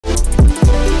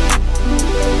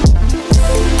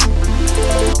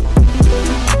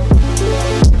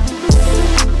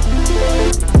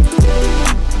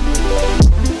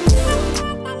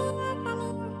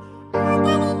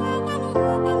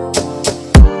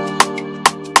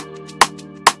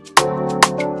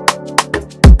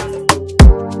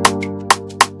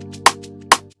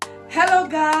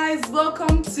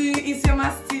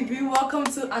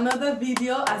to another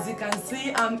video. As you can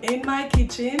see, I'm in my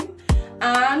kitchen,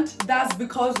 and that's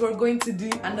because we're going to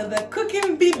do another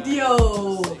cooking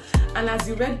video. And as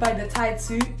you read by the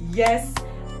title, yes,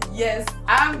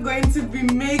 I'm going to be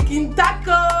making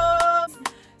tacos.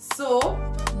 So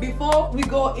before we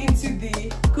go into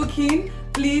the cooking,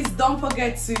 please don't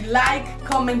forget to like,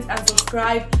 comment and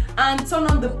subscribe, and turn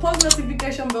on the post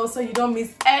notification bell so you don't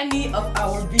miss any of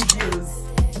our videos.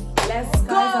 Let's go.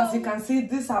 Guys, as you can see,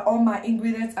 these are all my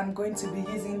ingredients I'm going to be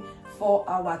using for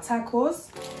our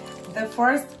tacos. The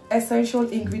first essential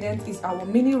ingredient is our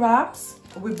mini wraps.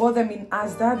 We bought them in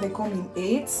Asda. They come in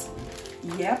 8.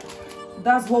 Yep,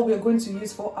 that's what we're going to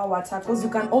use for our tacos. You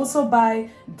can also buy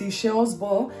the shells,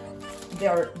 but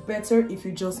they're better if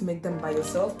you just make them by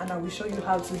yourself, and I will show you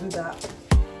how to do that.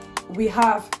 We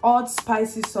have hot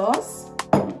spicy sauce.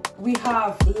 We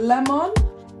have lemon,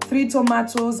 3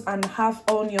 tomatoes and half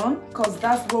onion, because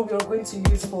that's what we are going to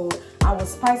use for our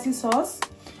spicy sauce.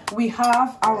 We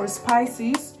have our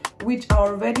spices, which are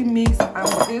already mixed,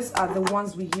 and these are the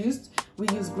ones we used. We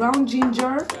use ground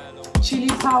ginger, chili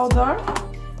powder,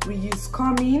 we use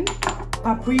cumin,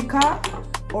 paprika,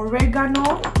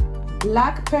 oregano,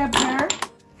 black pepper,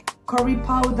 curry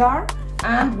powder,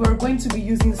 and we're going to be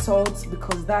using salt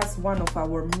because that's one of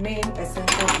our main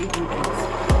essential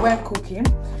ingredients when cooking.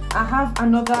 I have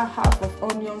another half of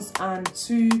onions and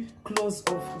 2 cloves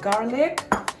of garlic.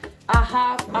 I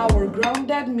have our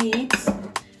grounded meat.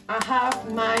 I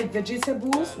have my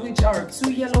vegetables, which are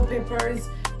 2 yellow peppers,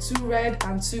 2 red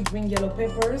and 2 green yellow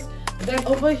peppers. Then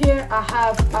over here I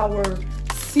have our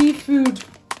seafood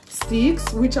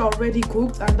sticks, which are already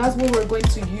cooked, and that's what we're going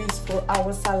to use for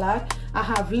our salad. I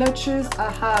have lettuce,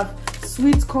 I have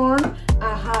sweet corn,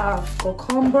 I have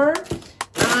cucumber,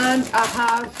 and I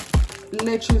have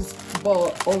lettuce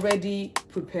but already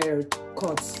prepared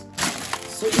cuts.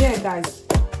 So yeah guys,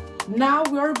 now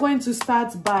we're going to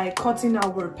start by cutting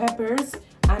our peppers,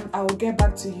 and I will get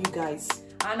back to you guys.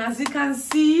 And as you can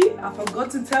see, I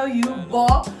forgot to tell you,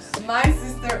 but my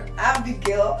sister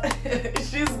Abigail,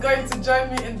 she's going to join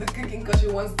me in the cooking because she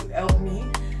wants to help me.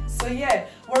 So yeah,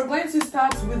 we're going to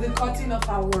start with the cutting of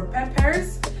our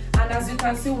peppers. And as you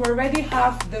can see, we already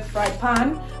have the fry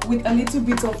pan with a little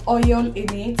bit of oil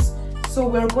in it. So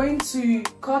we're going to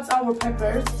cut our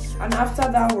peppers, and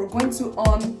after that we're going to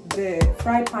on the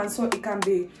fry pan so it can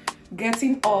be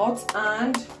getting hot,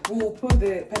 and we'll put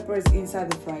the peppers inside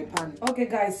the fry pan. Okay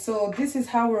guys, so this is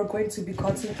how we're going to be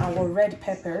cutting our red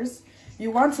peppers.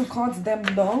 You want to cut them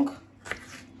long,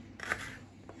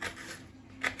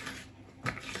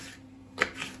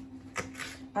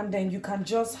 and then you can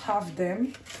just halve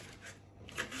them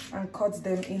and cut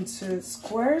them into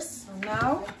squares.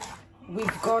 Now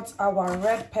we've got our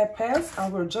red peppers,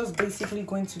 and we're just basically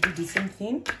going to do the same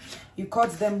thing. You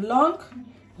cut them long,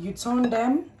 you turn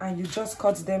them, and you just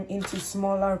cut them into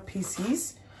smaller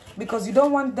pieces because you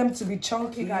don't want them to be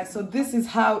chunky, guys. So this is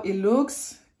how it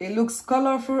looks. It looks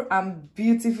colorful and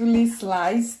beautifully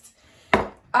sliced.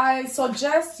 I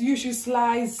suggest you should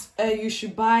slice, you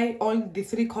should buy all the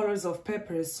 3 colors of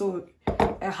peppers, so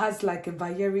it has like a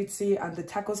variety and the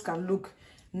tacos can look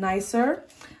nicer.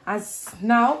 As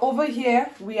now over here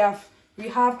we have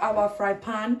our fry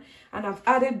pan, and I've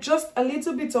added just a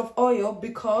little bit of oil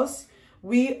because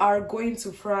we are going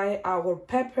to fry our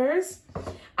peppers.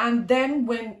 And then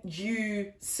when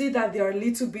you see that they are a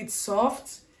little bit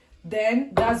soft,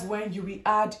 then that's when you will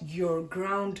add your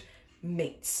ground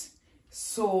meat.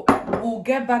 So we'll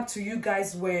get back to you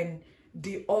guys when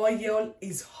the oil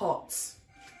is hot.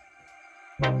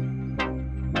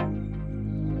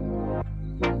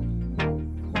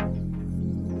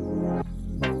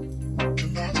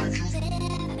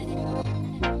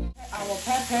 Our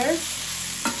peppers,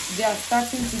 they are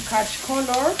starting to catch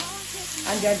color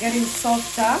and they are getting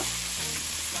softer.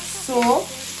 So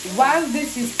while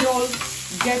this is still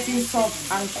getting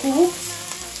soft and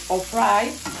cooked or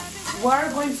fried,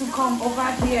 we're going to come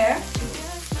over here,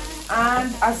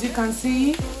 and as you can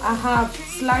see, I have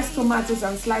sliced tomatoes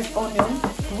and sliced onion,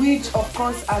 which of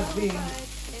course has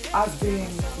been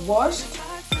washed,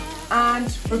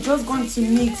 and we're just going to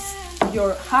mix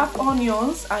your half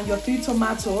onions and your 3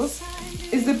 tomatoes.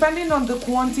 It's depending on the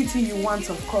quantity you want,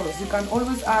 of course. You can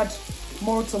always add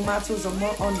more tomatoes or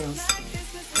more onions.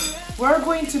 We're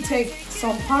going to take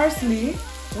some parsley,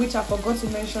 which I forgot to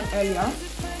mention earlier,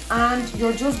 and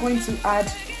you're just going to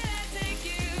add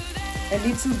a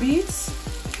little bit,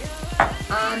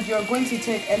 and you're going to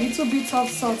take a little bit of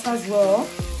salt as well,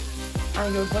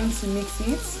 and you're going to mix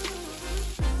it.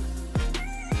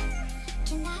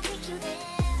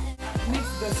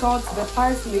 Mix the salt, the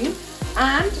parsley,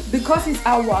 and because it's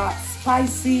our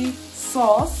spicy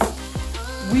sauce,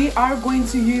 we are going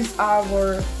to use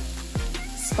our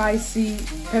spicy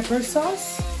pepper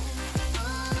sauce,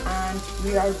 and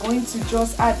we are going to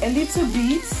just add a little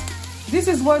bit. This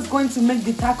is what's going to make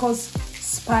the tacos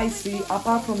spicy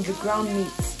apart from the ground meat.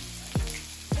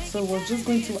 So we're just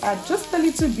going to add just a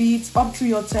little bit up to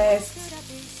your taste,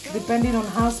 depending on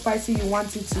how spicy you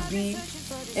want it to be.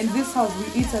 In this house we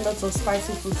eat a lot of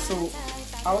spicy food, so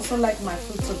I also like my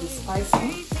food to be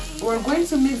spicy. We're going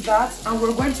to mix that, and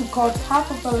we're going to cut half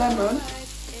of a lemon,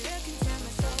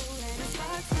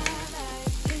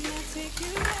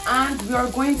 and we are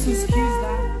going to squeeze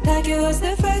that. Like it was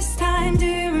the first time, do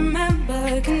you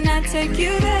remember? Can I take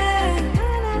you there?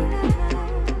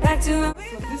 Back to.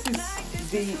 So this is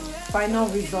the final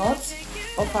result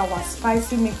of our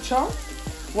spicy mixture.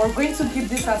 We're going to keep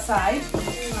this aside.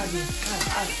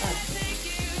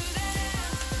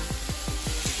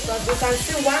 So as you can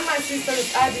see, while my sister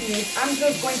is adding it, I'm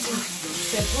just going to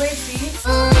separate it.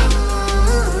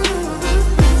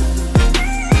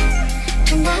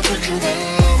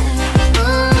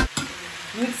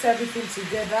 Mix everything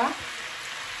together.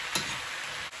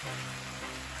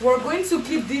 We're going to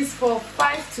keep this for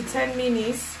 5 to 10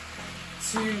 minutes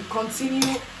to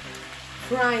continue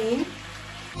frying.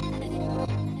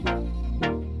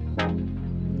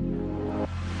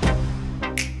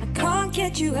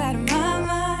 Get you out of my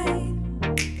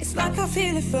mind. It's like I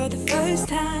feel it for the first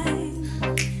time.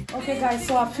 Okay guys,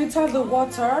 so I filtered the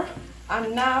water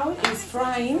and now it's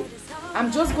frying. I'm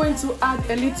just going to add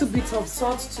a little bit of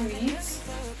salt to it.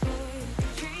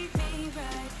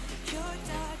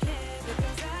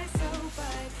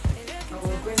 And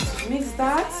we're going to mix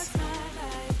that.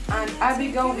 And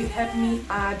Abigail will help me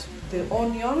add the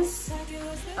onions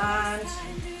and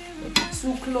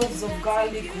 2 cloves of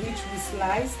garlic which we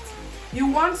sliced. You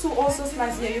want to also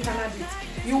slice, yeah, you can add it.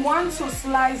 You want to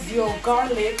slice your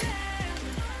garlic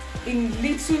in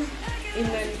a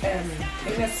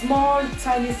small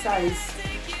tiny size,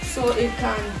 so it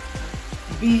can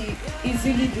be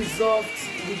easily dissolved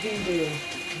within the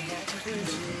food.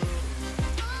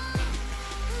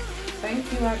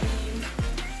 Thank you, Abby.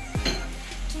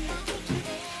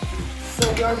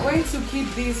 So we are going to keep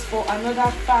this for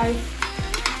another 5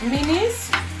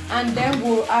 minutes. And then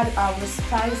we'll add our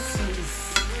spices.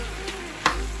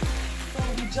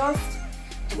 So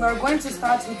we're going to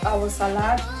start with our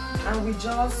salad, and we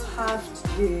just have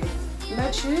the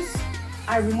lettuce.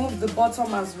 I removed the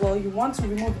bottom as well. You want to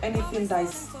remove anything that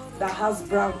has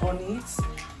brown on it.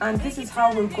 And this is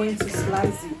how we're going to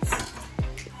slice it.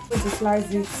 We're going to slice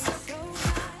it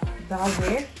that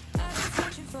way. I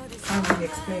can't really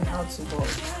explain how to, but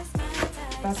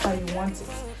that's how you want it.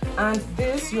 And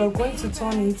this, you're going to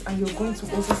turn it, and you're going to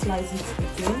also slice it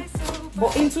again,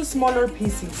 but into smaller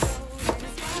pieces.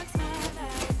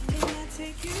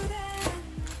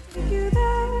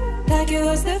 Like it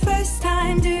was the first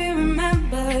time, do you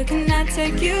remember? Can I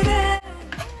take you there?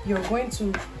 You're going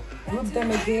to group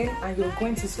them again, and you're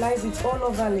going to slice it all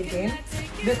over again,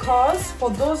 because for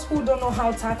those who don't know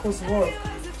how tacos work,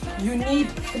 you need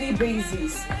 3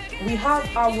 bases. We have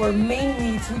our main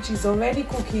meat, which is already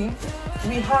cooking.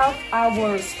 We have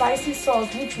our spicy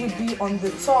sauce, which will be on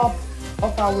the top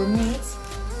of our meat,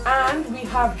 and we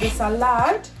have the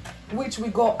salad, which we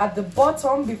go at the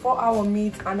bottom before our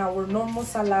meat, and our normal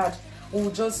salad we'll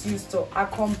just use to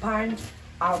accompany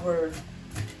our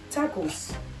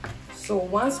tacos. So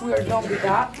once we are done with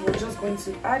that, we're just going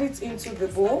to add it into the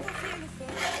bowl.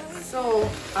 So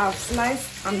I'm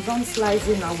done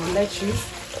slicing our lettuce.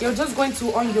 You're just going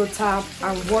to on your tap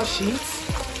and wash it.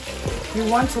 You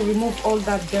want to remove all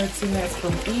that dirtiness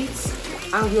from it,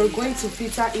 and we're going to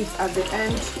filter it at the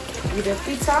end with a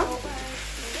filter.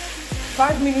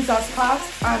 5 minutes has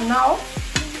passed, and now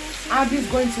Abby's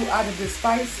going to add the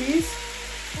spices,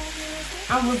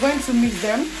 and we're going to mix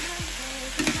them,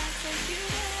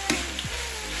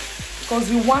 because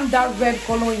you want that red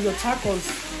color in your tacos,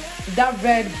 that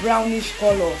red brownish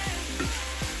color.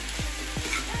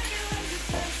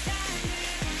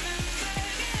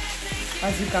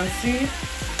 As you can see,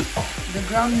 the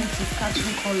ground meat is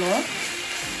catching color,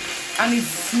 and it's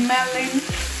smelling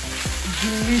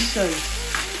delicious.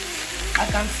 I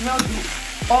can smell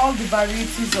all the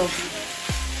varieties of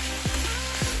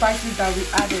spices that we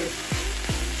added.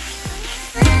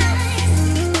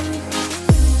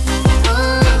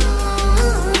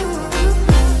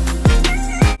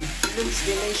 It looks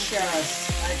delicious.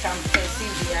 I can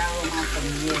perceive the aroma from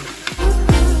here.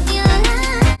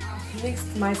 I've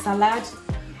mixed my salad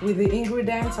with the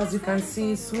ingredients. As you can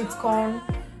see, sweet corn,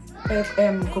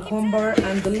 cucumber,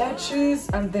 and the lettuce,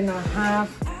 and then I have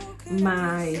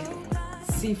my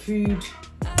seafood,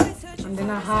 and And then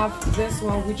I have this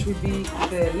one, which will be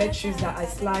the lettuce that I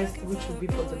sliced, which will be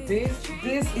for the base.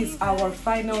 This is our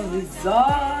final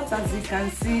result. As you can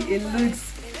see, it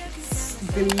looks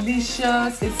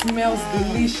delicious. It smells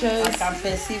delicious. I can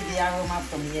perceive the aroma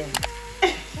from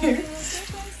here.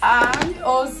 And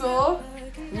also,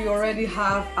 we already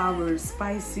have our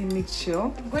spicy mixture.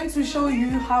 I'm going to show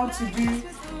you how to do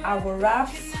our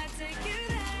wraps.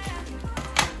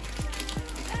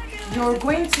 You're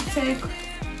going to take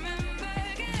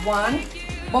one,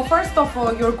 but first of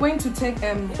all, you're going to take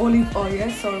olive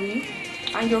oil,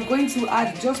 and you're going to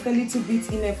add just a little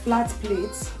bit in a flat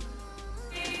plate,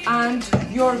 and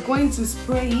you're going to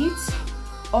spray it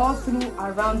all through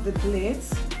around the plate,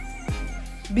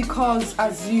 because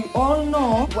as you all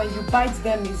know, when you bite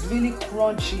them, it's really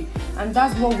crunchy, and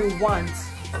that's what we want.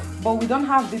 But we don't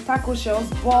have the taco shells,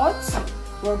 but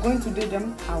we're going to do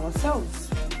them ourselves.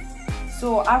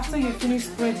 So after you finish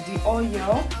spread the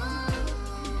oil,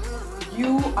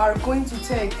 you are going to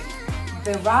take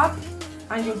the wrap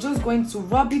and you're just going to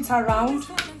rub it around.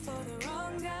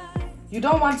 You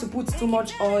don't want to put too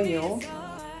much oil,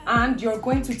 and you're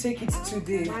going to take it to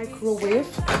the microwave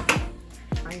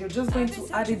and you're just going to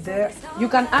add it there. You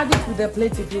can add it with a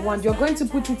plate if you want. You're going to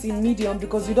put it in medium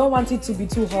because you don't want it to be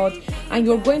too hot, and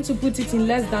you're going to put it in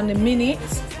less than a minute.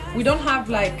 We don't have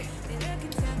like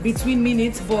between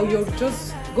minutes, but you're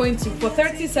just going to, for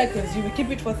 30 seconds, you will keep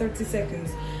it for 30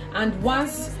 seconds. And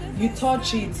once you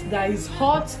touch it that is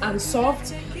hot and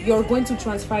soft, you're going to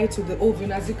transfer it to the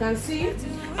oven. As you can see,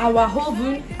 our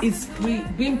oven is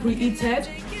being preheated,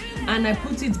 and I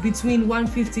put it between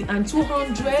 150 and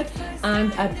 200,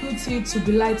 and I put it to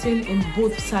be lighting in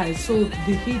both sides so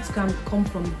the heat can come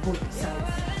from both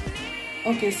sides.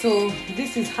 Okay, so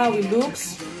this is how it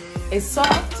looks. It's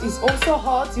soft, it's also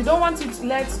hot. You don't want it to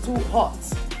let too hot.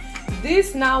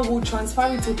 This now will transfer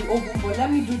it to the oven, but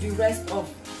let me do the rest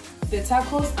of the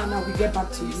tacos and I will get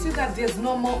back to you. See that there's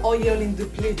no more oil in the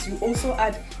plate. You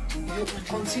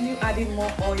continue adding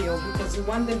more oil because you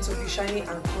want them to be shiny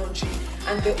and crunchy,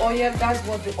 and the oil, that's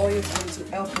what the oil is going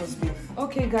to help us with.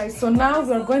 Okay guys, so now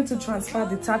we're going to transfer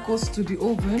the tacos to the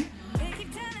oven.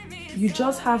 You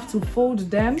just have to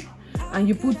fold them and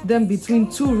you put them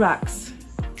between two racks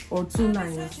or two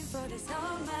lines.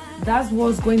 That's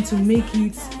what's going to make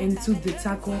it into the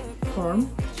taco form,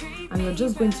 and you're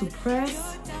just going to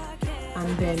press,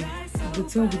 and then the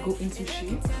thing will go into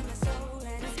shape.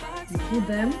 You put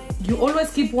them. You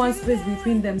always keep one space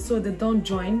between them so they don't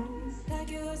join.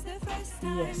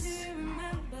 Yes.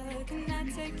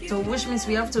 So which means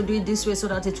we have to do it this way so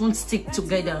that it won't stick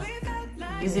together,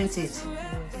 isn't it?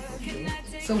 Okay.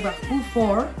 So we have put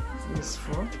 4. Yes,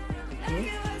 4.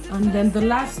 Okay. And then the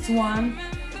last one.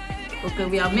 Okay,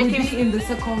 we are making in the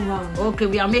second round. Okay,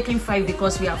 we are making 5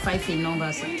 because we are 5 in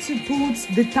numbers. To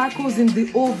put the tacos in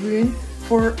the oven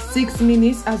for 6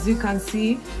 minutes, as you can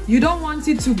see. You don't want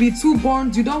it to be too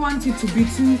burnt, you don't want it to be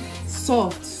too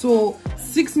soft. So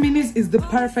 6 minutes is the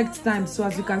perfect time. So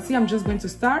as you can see, I'm just going to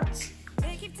start,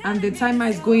 and the timer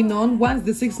is going on. Once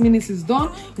the 6 minutes is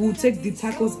done, we'll take the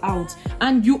tacos out.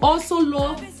 And you also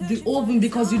lower the oven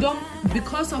because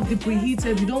because of the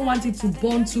preheated, you don't want it to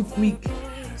burn too quick.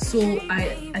 So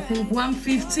I think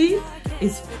 150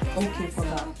 is okay for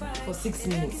that, for 6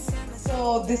 minutes.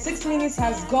 So the 6 minutes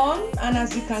has gone, and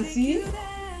as you can see,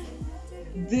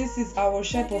 this is our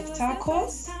shape of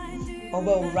tacos, or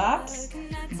well, wraps.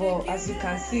 But as you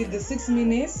can see, the 6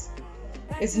 minutes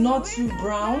is not too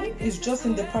brown, it's just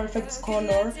in the perfect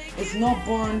color. It's not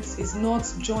burnt, it's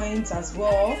not joint as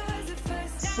well.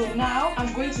 So now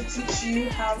I'm going to teach you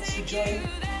how to join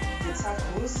the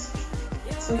tacos.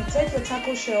 So you take your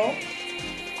taco shell,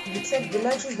 you take the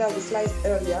lettuce that we sliced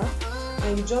earlier,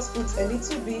 and you just put a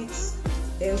little bit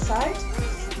inside.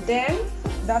 Then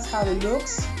that's how it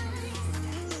looks.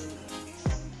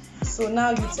 So now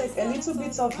you take a little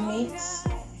bit of meat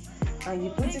and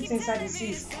you put it inside. You see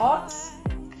it's hot,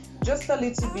 just a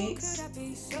little bit.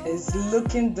 It's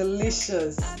looking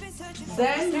delicious.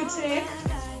 Then you take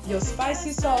your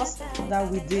spicy sauce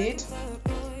that we did,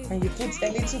 and you put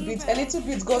a little bit. A little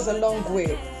bit goes a long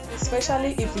way,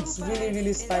 especially if it's really,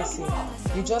 really spicy.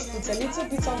 You just put a little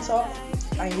bit on top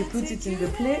and you put it in the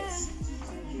plate,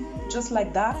 just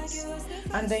like that.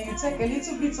 And then you take a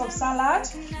little bit of salad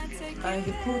and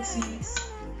you put it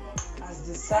as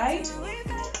the side.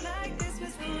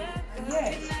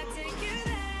 Yeah,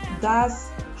 that's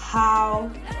how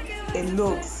it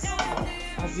looks.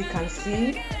 As you can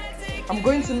see, I'm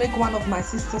going to make one of my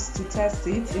sisters to test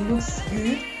it. It looks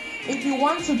good. If you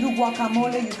want to do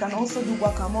guacamole, you can also do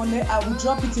guacamole. I will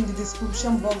drop it in the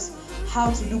description box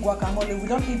how to do guacamole. We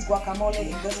don't eat guacamole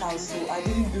in this house, so I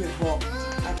didn't do it, but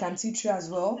I can see through as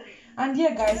well. And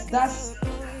yeah guys, that's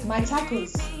my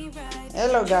tacos.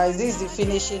 Hello guys, this is the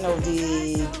finishing of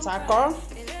the taco,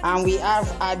 and we have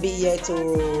Abby here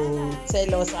to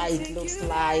tell us how it looks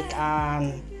like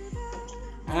and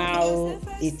how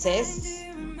it tastes.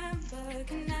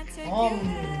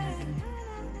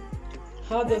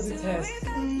 How does it taste?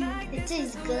 It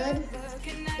tastes good.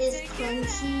 It's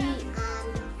crunchy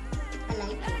and I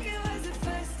like it.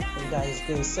 That is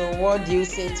good. So what do you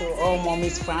say to all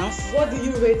mommy's fans? What do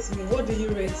you rate me? What do you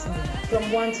rate me? From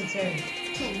 1 to 10.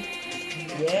 10.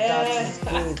 That is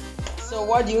good. So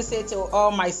what do you say to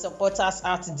all my supporters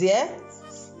out there?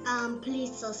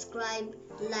 Please subscribe,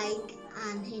 like,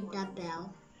 and hit that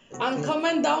bell. And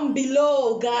comment down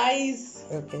below, guys.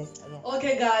 Okay.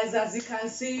 Okay guys, as you can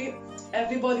see,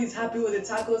 everybody's happy with the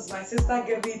tacos. My sister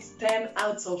gave it 10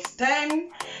 out of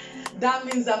 10. That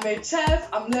means I'm a chef.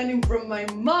 I'm learning from my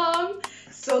mom.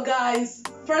 So guys,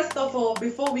 first of all,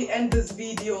 before we end this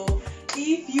video,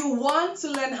 if you want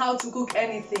to learn how to cook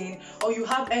anything or you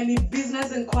have any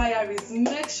business inquiries,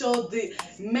 make sure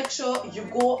you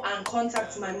go and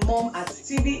contact my mom at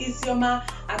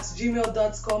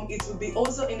tvisioma@gmail.com. It will be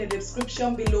also in the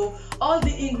description below. All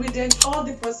the ingredients, all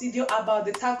the procedure about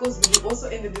the tacos will be also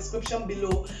in the description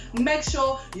below. Make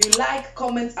sure you like,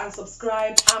 comment and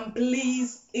subscribe, and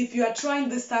please, if you are trying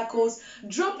these tacos,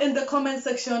 drop in the comment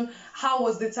section how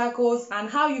was the tacos and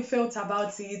how you felt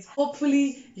about it.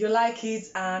 Hopefully you like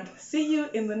it, and see you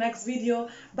in the next video.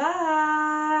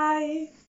 Bye.